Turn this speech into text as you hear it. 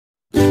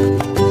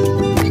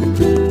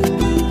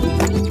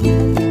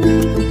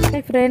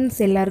Friends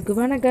எல்லாருக்கும்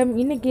வணக்கம்.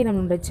 இன்றைக்கி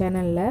நம்மளோட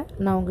சேனலில்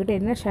நான் உங்கள்கிட்ட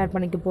என்ன ஷேர்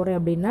பண்ணிக்க போகிறேன்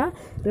அப்படின்னா,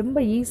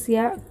 ரொம்ப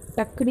ஈஸியாக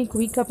டக்குனி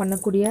குயிக்காக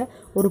பண்ணக்கூடிய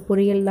ஒரு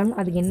பொரியல் தான்.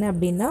 அது என்ன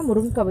அப்படின்னா,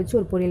 முருங்கைக்காய் வச்சு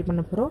ஒரு பொரியல்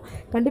பண்ண போகிறோம்.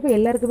 கண்டிப்பாக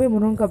எல்லாருக்குமே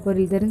முருங்கைக்காய்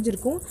பொரியல்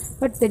தெரிஞ்சிருக்கும்.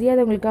 பட்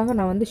தெரியாதவங்களுக்காக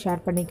நான் வந்து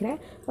ஷேர் பண்ணிக்கிறேன்.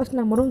 ஃபஸ்ட்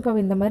நான்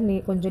முருங்கைக்காவை இந்த மாதிரி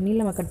கொஞ்சம்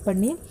நீளமாக கட்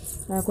பண்ணி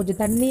கொஞ்சம்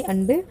தண்ணி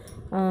அண்டு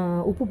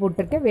உப்பு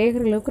போட்டிருக்கேன்.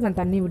 வேகிற அளவுக்கு நான்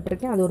தண்ணி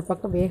விட்டுருக்கேன். அது ஒரு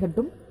பக்கம்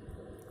வேகட்டும்.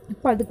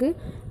 இப்போ அதுக்கு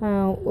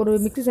ஒரு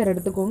மிக்ஸி ஜார்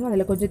எடுத்துக்கோங்க.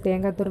 அதில் கொஞ்சம்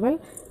தேங்காய் துருவல்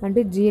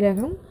அண்டு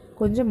ஜீரகம்,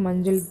 கொஞ்சம்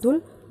மஞ்சள் தூள்,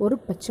 ஒரு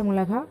பச்சை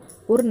மிளகாய்,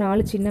 ஒரு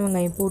 4 சின்ன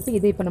வெங்காயம் போட்டு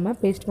இதை இப்போ நம்ம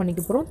பேஸ்ட்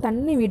பண்ணிக்க போகிறோம்.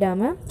 தண்ணி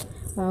விடாமல்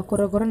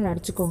குறைன்னு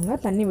அரைச்சிக்கோங்க,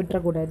 தண்ணி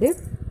விட்டுறக்கூடாது.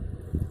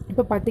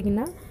 இப்போ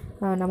பார்த்திங்கன்னா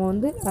நம்ம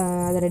வந்து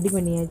அதை ரெடி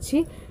பண்ணியாச்சு.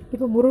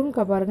 இப்போ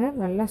முருங்கைக்காய் பாருங்கள்,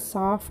 நல்லா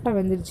சாஃப்டாக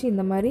வெந்துருச்சு.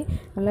 இந்த மாதிரி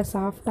நல்லா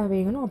சாஃப்டாக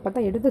வேகணும். அப்போ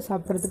தான் எடுத்து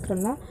சாப்பிட்றதுக்கு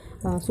நல்லா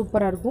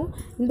சூப்பராக இருக்கும்.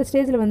 இந்த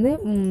ஸ்டேஜில் வந்து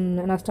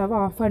நான் ஸ்டவ்வை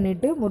ஆஃப்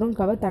பண்ணிவிட்டு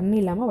முருங்கைக்காவை தண்ணி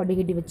இல்லாமல்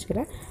வடிகட்டி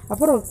வச்சுக்கிறேன்.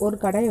 அப்புறம் ஒரு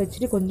கடாயை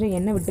வச்சுட்டு கொஞ்சம்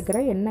எண்ணெய்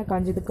விட்டுக்கிறேன். எண்ணெய்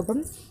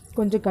காஞ்சதுக்கப்புறம்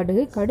கொஞ்சம்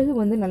கடுகு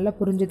வந்து நல்லா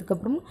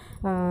புரிஞ்சதுக்கப்புறம்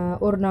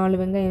ஒரு 4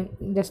 வெங்காயம்,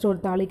 ஜஸ்ட் ஒரு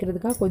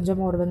தாளிக்கிறதுக்காக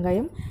கொஞ்சமாக ஒரு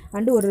வெங்காயம்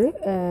அண்டு ஒரு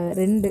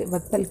 2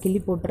 வத்தல்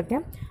கிள்ளி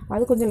போட்டிருக்கேன்.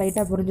 அது கொஞ்சம்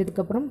லைட்டாக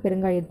புரிஞ்சதுக்கப்புறம்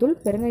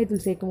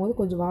பெருங்காயத்தூள் சேர்க்கும் போது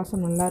கொஞ்சம்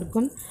வாசம்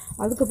நல்லாயிருக்கும்.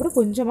 அதுக்கப்புறம்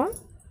கொஞ்சமாக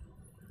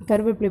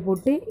கருவேப்பிலை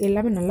போட்டு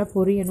எல்லாமே நல்லா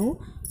பொரியணும்.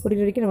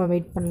 பொரியிற வரைக்கும் நம்ம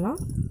வெயிட் பண்ணலாம்.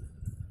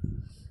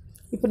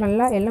 இப்போ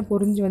நல்லா எல்லாம்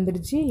பொரிஞ்சு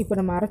வந்துடுச்சு. இப்போ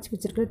நம்ம அரைச்சி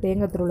வச்சுருக்கிற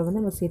தேங்காய் துருவலை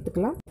வந்து நம்ம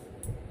சேர்த்துக்கலாம்.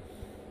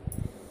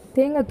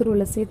 தேங்காய்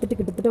துருவலை சேர்த்துட்டு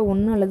கிட்டத்தட்ட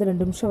 1 அல்லது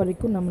 2 நிமிஷம்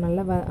வரைக்கும் நம்ம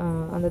நல்லா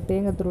அந்த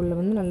தேங்காய் துருவலை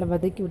வந்து நல்லா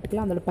வதக்கி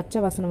விட்டுக்கலாம். அதோட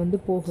பச்சை வாசனை வந்து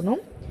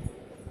போகணும்.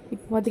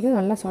 இப்போ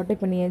பார்த்திங்கன்னா நல்லா சாட்டை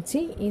பண்ணியாச்சு.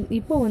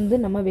 இப்போ வந்து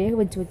நம்ம வேக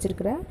வச்சு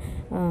வச்சுருக்கிற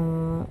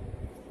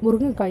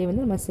முருங்கைக்காயை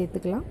வந்து நம்ம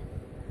சேர்த்துக்கலாம்.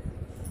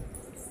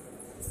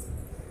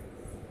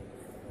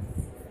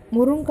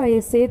 முருங்கைக்காயை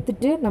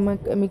சேர்த்துட்டு நம்ம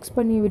மிக்ஸ்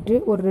பண்ணி விட்டு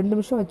ஒரு 2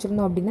 நிமிஷம்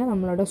வச்சுருந்தோம் அப்படின்னா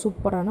நம்மளோட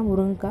சூப்பரான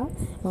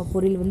முருங்கைக்காய்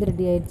பொரியல் வந்து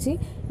ரெடி ஆயிடுச்சு.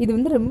 இது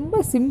வந்து ரொம்ப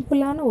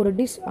சிம்பிளான ஒரு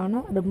டிஷ்,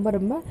 ஆனால் ரொம்ப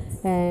ரொம்ப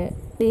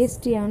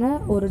டேஸ்டியான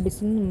ஒரு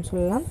டிஷ்ஷுன்னு நம்ம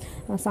சொல்லலாம்.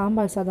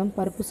 சாம்பார் சாதம்,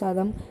 பருப்பு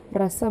சாதம்,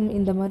 ரசம்,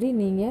 இந்த மாதிரி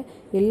நீங்கள்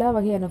எல்லா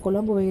வகையான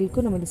குழம்பு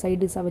வகைகளுக்கும் நம்ம இந்த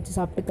சைட் டிஷ்ஷாக வச்சு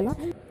சாப்பிட்டுக்கலாம்.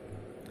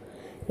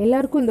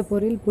 எல்லாருக்கும் இந்த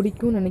பொரியல்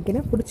பிடிக்கும்னு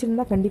நினைக்கிறேன்.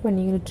 பிடிச்சிருந்தா கண்டிப்பாக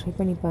நீங்களும் ட்ரை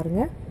பண்ணி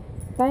பாருங்கள்.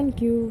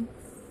 தேங்க்யூ.